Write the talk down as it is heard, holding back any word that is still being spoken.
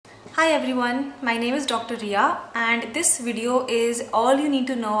Hi everyone, my name is Dr. Ria and this video is all you need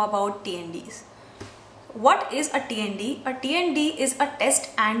to know about TNDs. What is a TND? A TND is a test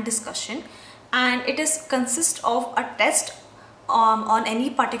and discussion, and it consists of a test on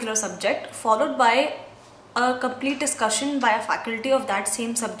any particular subject followed by a complete discussion by a faculty of that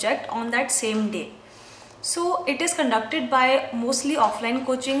same subject on that same day. So it is conducted by mostly offline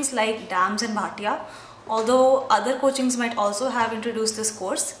coachings like DAMS and Bhatia, although other coachings might also have introduced this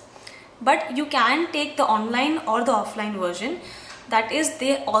course. But you can take the online or the offline version. That is,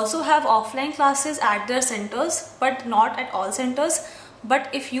 they also have offline classes at their centers, but not at all centers. But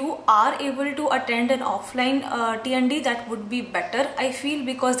if you are able to attend an offline TND, that would be better, I feel,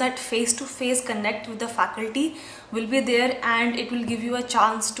 because that face-to-face connect with the faculty will be there and it will give you a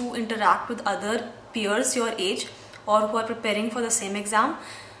chance to interact with other peers your age or who are preparing for the same exam.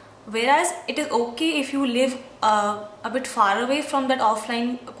 Whereas it is okay if you live a bit far away from that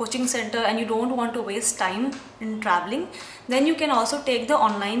offline coaching center and you don't want to waste time in traveling, then you can also take the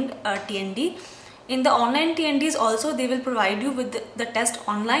online TND. In the online TNDs also, they will provide you with the test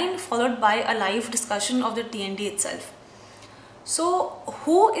online followed by a live discussion of the TND itself. So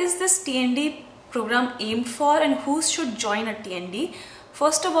who is this TND program aimed for and who should join a TND?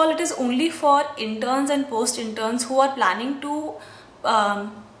 First of all, it is only for interns and post-interns who are planning to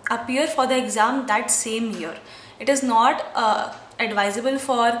appear for the exam that same year. It is not advisable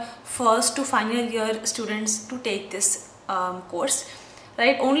for first to final year students to take this course,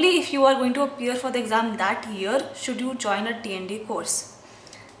 right? Only if you are going to appear for the exam that year should you join a TND course.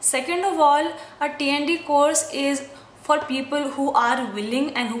 Second of all, a TND course is for people who are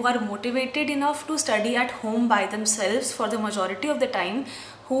willing and who are motivated enough to study at home by themselves for the majority of the time,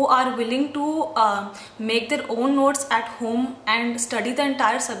 who are willing to make their own notes at home and study the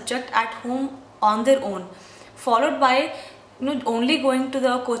entire subject at home on their own, followed by only going to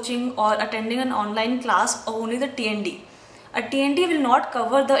the coaching or attending an online class or only the TND. A TND will not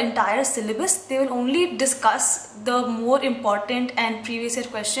cover the entire syllabus. They will only discuss the more important and previous year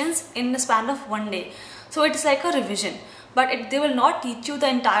questions in the span of one day. So it's like a revision, but they will not teach you the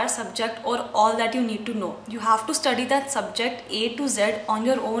entire subject or all that you need to know. You have to study that subject A to Z on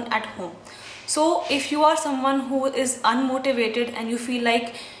your own at home. So if you are someone who is unmotivated and you feel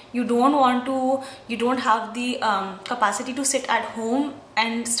like you don't have the capacity to sit at home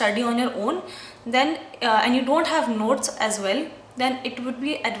and study on your own, then and you don't have notes as well, then it would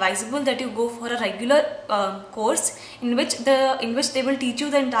be advisable that you go for a regular course in which they will teach you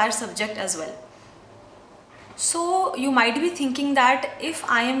the entire subject as well. So you might be thinking that if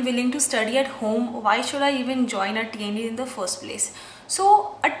I am willing to study at home, why should I even join a TND in the first place?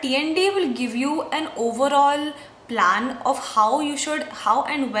 So a TND will give you an overall plan of how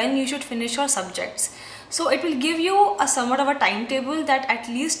and when you should finish your subjects. So it will give you a somewhat of a timetable that at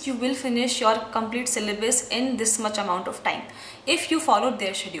least you will finish your complete syllabus in this much amount of time if you follow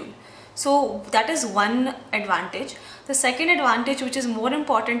their schedule. So that is one advantage. The second advantage, which is more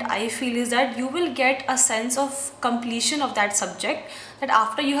important, I feel, is that you will get a sense of completion of that subject, that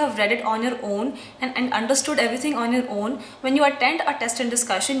after you have read it on your own and understood everything on your own, when you attend a test and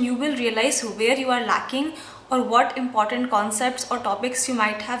discussion, you will realize where you are lacking or what important concepts or topics you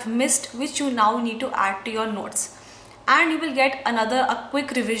might have missed, which you now need to add to your notes. And you will get a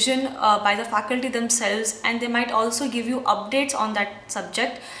quick revision by the faculty themselves, and they might also give you updates on that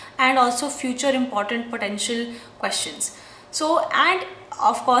subject and also future important potential questions. So, and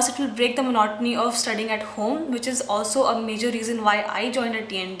of course it will break the monotony of studying at home, which is also a major reason why I joined a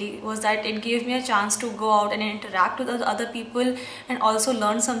TND, was that it gave me a chance to go out and interact with other people and also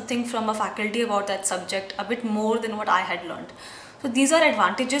learn something from a faculty about that subject, a bit more than what I had learned. So these are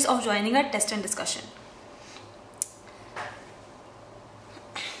advantages of joining a test and discussion.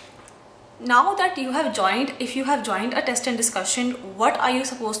 Now that you have joined, if you have joined a test and discussion, what are you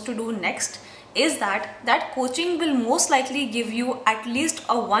supposed to do next? Is that coaching will most likely give you at least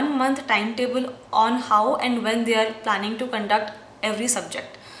a 1 month timetable on how and when they are planning to conduct every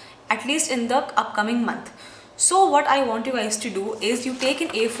subject, at least in the upcoming month. So what I want you guys to do is you take an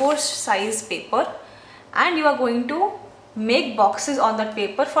A4 size paper and you are going to make boxes on that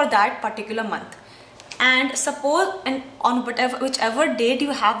paper for that particular month. And suppose, and on whichever date you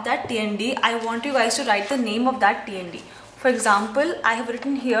have that TND, I want you guys to write the name of that TND. For example, I have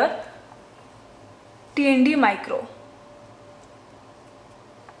written here TND Micro,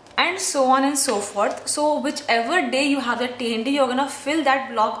 and so on and so forth. So whichever day you have that TND, you're gonna fill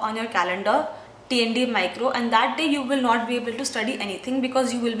that block on your calendar, TND Micro, and that day you will not be able to study anything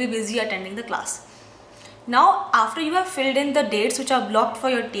because you will be busy attending the class. Now, after you have filled in the dates which are blocked for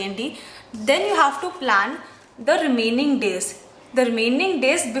your TND, then you have to plan the remaining days. the remaining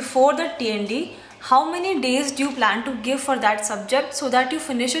days before the TnD, how many days do you plan to give for that subject so that you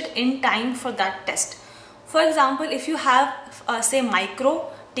finish it in time for that test. For example, if you have say micro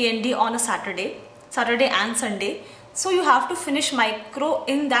TnD on a Saturday and Sunday, so you have to finish micro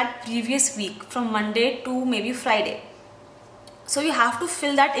in that previous week from Monday to maybe Friday. So you have to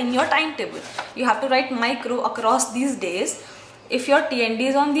fill that in your timetable. You have to write micro across these days if your TnD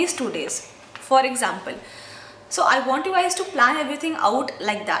is on these 2 days, for example. So I want you guys to plan everything out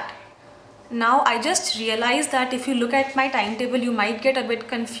like that. Now I just realized that if you look at my timetable, you might get a bit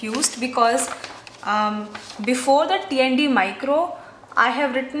confused because before the TnD micro, I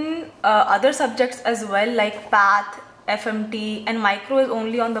have written other subjects as well, like Path, FMT, and micro is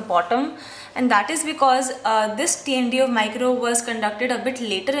only on the bottom, and that is because this TnD of micro was conducted a bit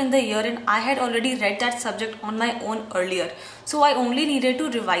later in the year and I had already read that subject on my own earlier, so I only needed to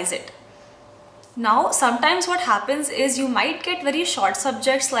revise it. Now sometimes what happens is you might get very short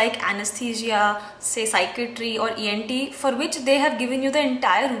subjects like anesthesia, say psychiatry or ENT, for which they have given you the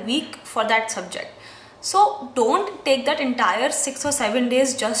entire week for that subject. So don't take that entire 6 or 7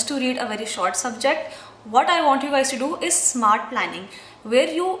 days just to read a very short subject. What I want you guys to do is smart planning, where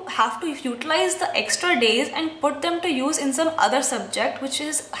you have to utilize the extra days and put them to use in some other subject which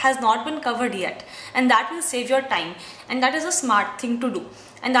has not been covered yet, and that will save your time, and that is a smart thing to do.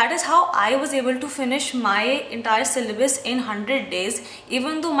 And that is how I was able to finish my entire syllabus in 100 days,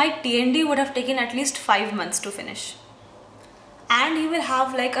 even though my TnD would have taken at least 5 months to finish. And you will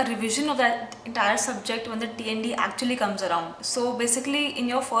have like a revision of that entire subject when the TnD actually comes around. So basically in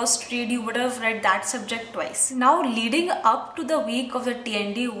your first read you would have read that subject twice. Now leading up to the week of the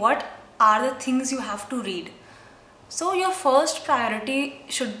TnD, what are the things you have to read? So your first priority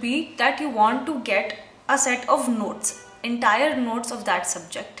should be that you want to get a set of notes, entire notes of that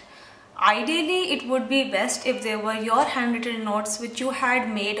subject. Ideally it would be best if they were your handwritten notes which you had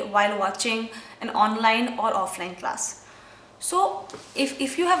made while watching an online or offline class. So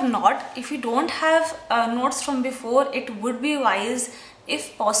if you don't have notes from before, it would be wise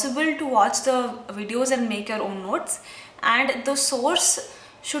if possible to watch the videos and make your own notes, and the source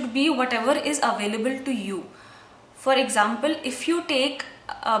should be whatever is available to you. For example, if you take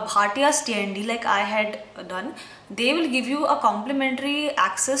Bhatia's TnD like I had done, they will give you a complimentary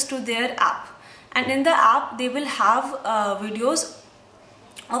access to their app, and in the app they will have videos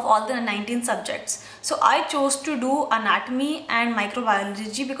of all the 19 subjects. So I chose to do anatomy and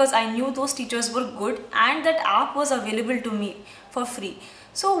microbiology because I knew those teachers were good and that app was available to me for free.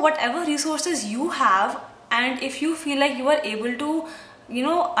 So whatever resources you have, and if you feel like you are able to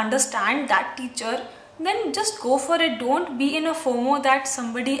understand that teacher, then just go for it. Don't be in a FOMO that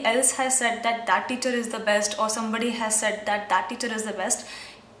somebody else has said that that teacher is the best, or somebody has said that that teacher is the best.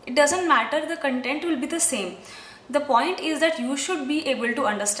 It doesn't matter, the content will be the same. The point is that you should be able to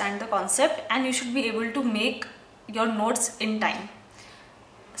understand the concept and you should be able to make your notes in time.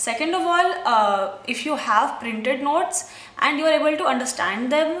 Second of all, if you have printed notes and you are able to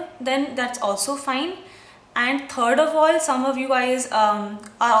understand them, then that's also fine. And third of all, some of you guys are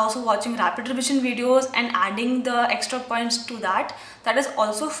also watching rapid revision videos and adding the extra points to that. That is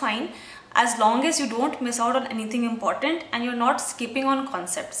also fine, as long as you don't miss out on anything important and you're not skipping on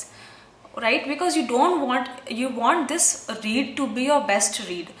concepts, right? Because you want this read to be your best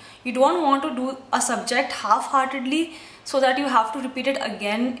read. You don't want to do a subject half-heartedly so that you have to repeat it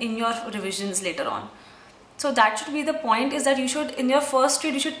again in your revisions later on. So that should be the point, is that you should, in your first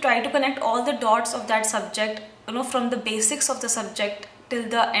read, you should try to connect all the dots of that subject, from the basics of the subject till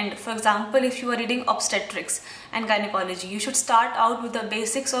the end. For example, if you are reading obstetrics and gynecology, you should start out with the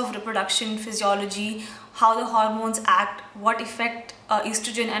basics of reproduction, physiology, how the hormones act, what effect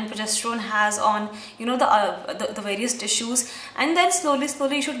estrogen and progesterone has on the various tissues, and then slowly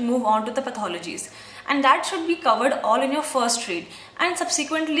you should move on to the pathologies, and that should be covered all in your first read. And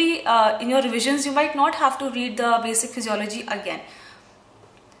subsequently in your revisions you might not have to read the basic physiology again.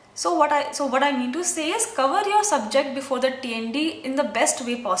 So what I mean to say is, cover your subject before the TnD in the best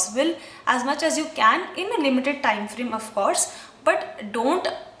way possible, as much as you can, in a limited time frame of course, but don't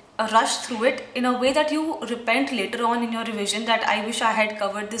rush through it in a way that you repent later on in your revision that I wish I had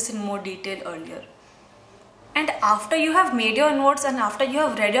covered this in more detail earlier. And after you have made your notes and after you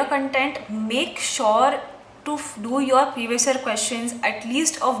have read your content, make sure to do your previous year questions, at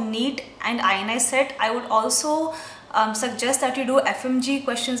least of NEET and INICET. I would also suggest that you do FMG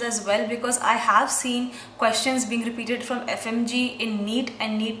questions as well, because I have seen questions being repeated from FMG in NEET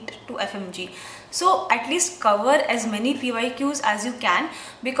and NEET to FMG. So at least cover as many PYQs as you can,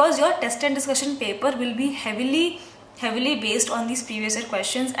 because your test and discussion paper will be heavily heavily based on these previous year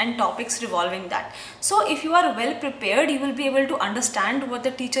questions and topics revolving that. So if you are well prepared, you will be able to understand what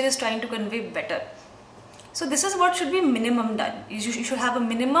the teacher is trying to convey better. So this is what should be minimum done. You should have a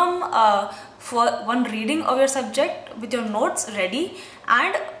minimum for one reading of your subject with your notes ready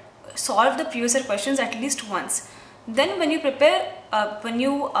and solve the previous year questions at least once. Then when you prepare, when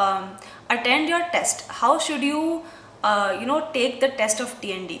you attend your test, how should you take the test of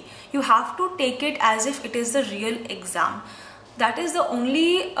TnD? You have to take it as if it is the real exam. That is the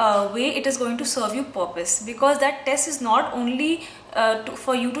only way it is going to serve you purpose, because that test is not only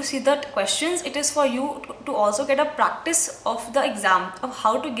for you to see the questions, it is for you to also get a practice of the exam, of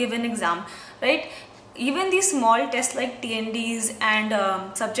how to give an exam, right? Even these small tests like TNDs and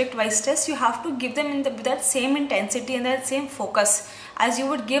subject-wise tests, you have to give them with that same intensity and that same focus as you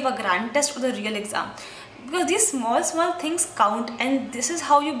would give a grand test or the real exam. Because these small things count, and this is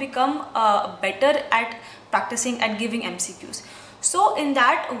how you become better at practicing at giving MCQs. So in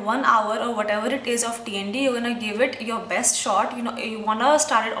that 1 hour or whatever it is of TND, you're gonna give it your best shot. You wanna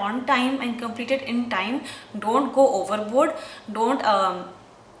start it on time and complete it in time. Don't go overboard. Don't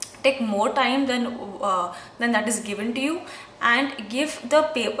take more time than that is given to you, and give the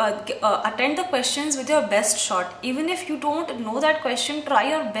paper, attend the questions with your best shot. Even if you don't know that question, try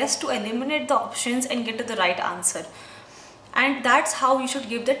your best to eliminate the options and get to the right answer. And that's how you should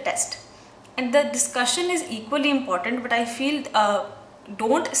give the test. And the discussion is equally important, but I feel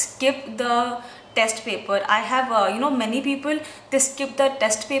don't skip the test paper. I have many people, they skip the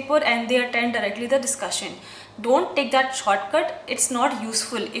test paper and they attend directly the discussion. Don't take that shortcut. It's not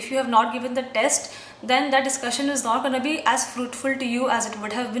useful. If you have not given the test, then that discussion is not going to be as fruitful to you as it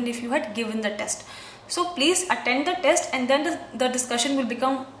would have been if you had given the test. So please attend the test, and then the discussion will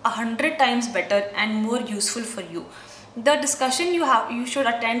become 100 times better and more useful for you. The discussion you should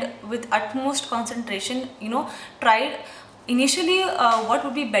attend with utmost concentration. Try initially. What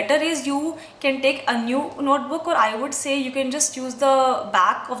would be better is you can take a new notebook, or I would say you can just use the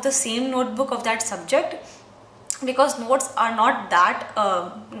back of the same notebook of that subject, because notes are not that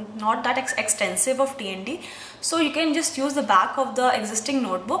extensive of TND. So you can just use the back of the existing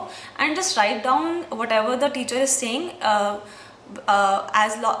notebook and just write down whatever the teacher is saying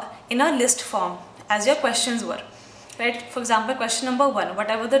in a list form as your questions were, right? For example, question number 1,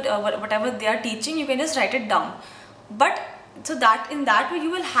 whatever they are teaching, you can just write it down. But so that in that way you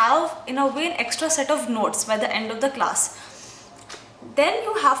will have in a way an extra set of notes by the end of the class. Then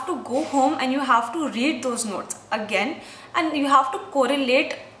you have to go home and you have to read those notes again, and you have to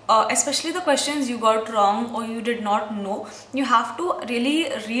correlate, especially the questions you got wrong or you did not know. You have to really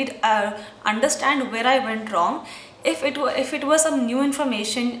read, understand where I went wrong. If it was some new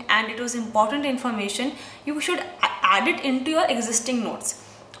information and it was important information, you should add it into your existing notes.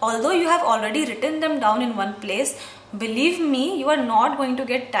 Although you have already written them down in one place, believe me, you are not going to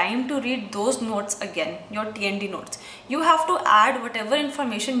get time to read those notes again, your TND notes. You have to add whatever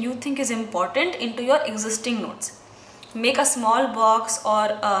information you think is important into your existing notes. Make a small box, or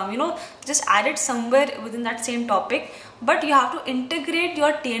just add it somewhere within that same topic, but you have to integrate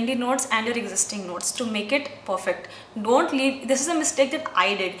your TND notes and your existing notes to make it perfect. Don't leave. This is a mistake that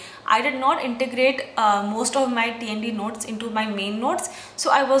I did. I did not integrate most of my TND notes into my main notes,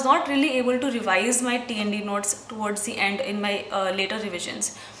 so I was not really able to revise my TND notes towards the end in my later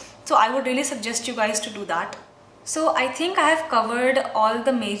revisions. So I would really suggest you guys to do that. So I think I have covered all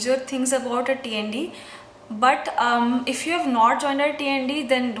the major things about a TND. But if you have not joined our TND,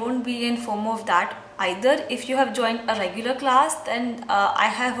 then don't be in FOMO of that either. If you have joined a regular class, then I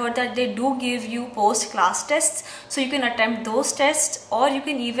have heard that they do give you post-class tests, so you can attempt those tests, or you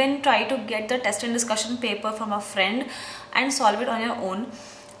can even try to get the test and discussion paper from a friend and solve it on your own.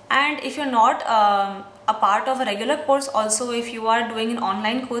 And if you're not a part of a regular course, also if you are doing an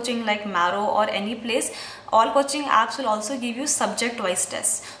online coaching like Marrow or any place, all coaching apps will also give you subject-wise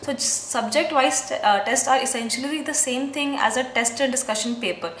tests. So subject-wise tests are essentially the same thing as a test and discussion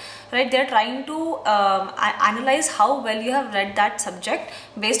paper, right? They're trying to analyze how well you have read that subject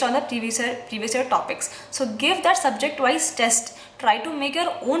based on the previous year topics. So give that subject-wise test. Try to make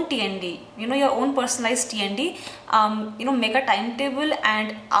your own TND, your own personalized TND. Make a timetable,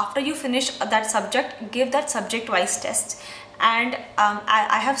 and after you finish that subject, give that subject-wise test. And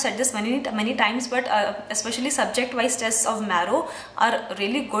I have said this many times, but especially subject-wise tests of Marrow are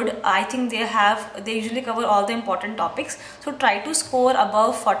really good. I think they usually cover all the important topics. So try to score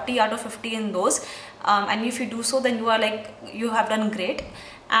above 40 out of 50 in those. And if you do so, then you have done great.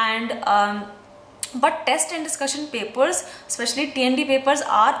 And But test and discussion papers, especially TnD papers,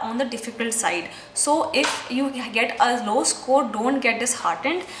 are on the difficult side. So if you get a low score, don't get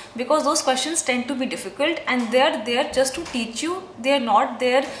disheartened, because those questions tend to be difficult and they're there just to teach you. They're not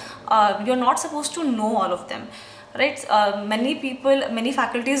there, you're not supposed to know all of them, right? Many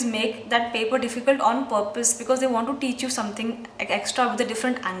faculties make that paper difficult on purpose because they want to teach you something extra with a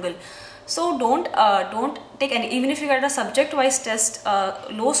different angle. So don't take any, even if you get a subject wise test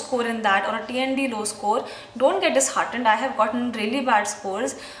low score in that, or a TnD low score, don't get disheartened. I have gotten really bad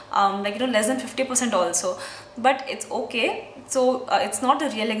scores, less than 50% also, but it's okay. So it's not the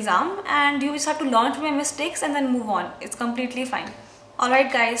real exam, and you just have to learn from your mistakes and then move on. It's completely fine.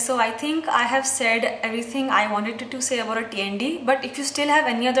 Alright guys, so I think I have said everything I wanted to say about a TnD, but if you still have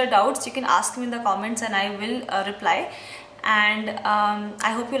any other doubts, you can ask me in the comments and I will reply. And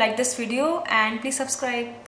I hope you like this video, and please subscribe.